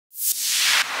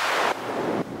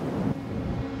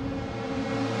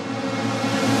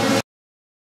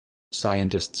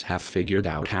Scientists have figured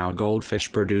out how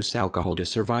goldfish produce alcohol to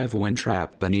survive when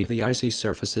trapped beneath the icy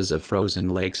surfaces of frozen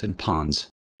lakes and ponds.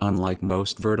 Unlike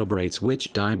most vertebrates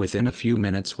which die within a few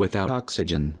minutes without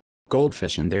oxygen,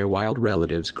 goldfish and their wild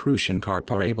relatives crucian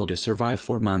carp are able to survive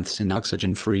for months in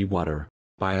oxygen-free water.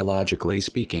 Biologically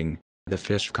speaking, the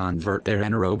fish convert their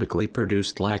anaerobically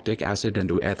produced lactic acid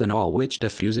into ethanol, which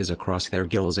diffuses across their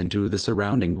gills into the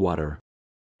surrounding water.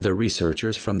 The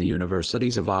researchers from the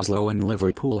universities of Oslo and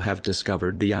Liverpool have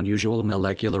discovered the unusual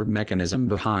molecular mechanism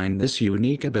behind this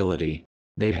unique ability.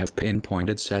 They have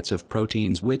pinpointed sets of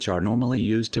proteins which are normally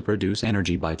used to produce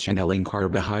energy by channeling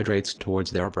carbohydrates towards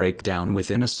their breakdown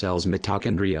within a cell's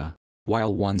mitochondria.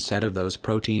 While one set of those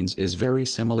proteins is very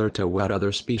similar to what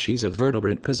other species of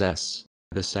vertebrate possess,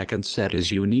 the second set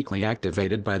is uniquely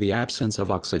activated by the absence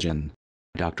of oxygen.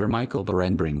 Dr. Michael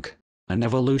Berenbrink, an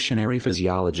evolutionary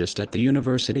physiologist at the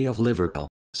University of Liverpool,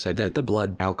 said that the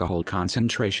blood alcohol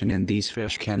concentration in these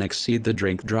fish can exceed the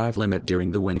drink drive limit during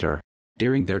the winter.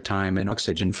 During their time in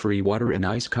oxygen-free water in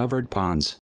ice-covered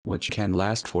ponds, which can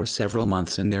last for several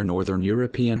months in their northern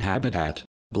European habitat,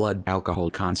 blood alcohol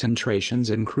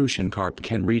concentrations in crucian carp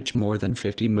can reach more than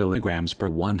 50 milligrams per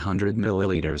 100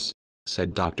 milliliters,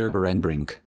 said Dr.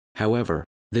 Berenbrink. However,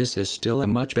 this is still a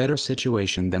much better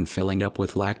situation than filling up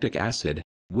with lactic acid,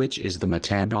 which is the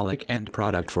metabolic end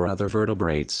product for other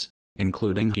vertebrates,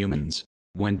 including humans,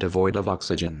 when devoid of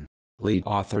oxygen. Lead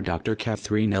author Dr.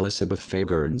 Catherine Elizabeth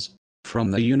Fagernes, from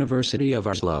the University of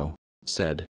Oslo,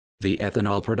 said, "The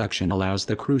ethanol production allows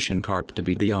the crucian carp to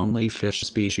be the only fish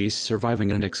species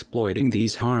surviving and exploiting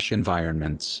these harsh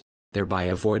environments, thereby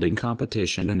avoiding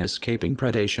competition and escaping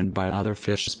predation by other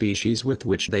fish species with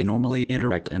which they normally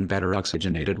interact in better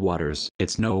oxygenated waters."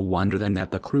 It's no wonder then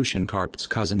that the crucian carp's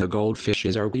cousin the goldfish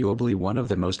is arguably one of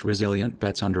the most resilient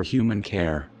pets under human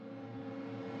care.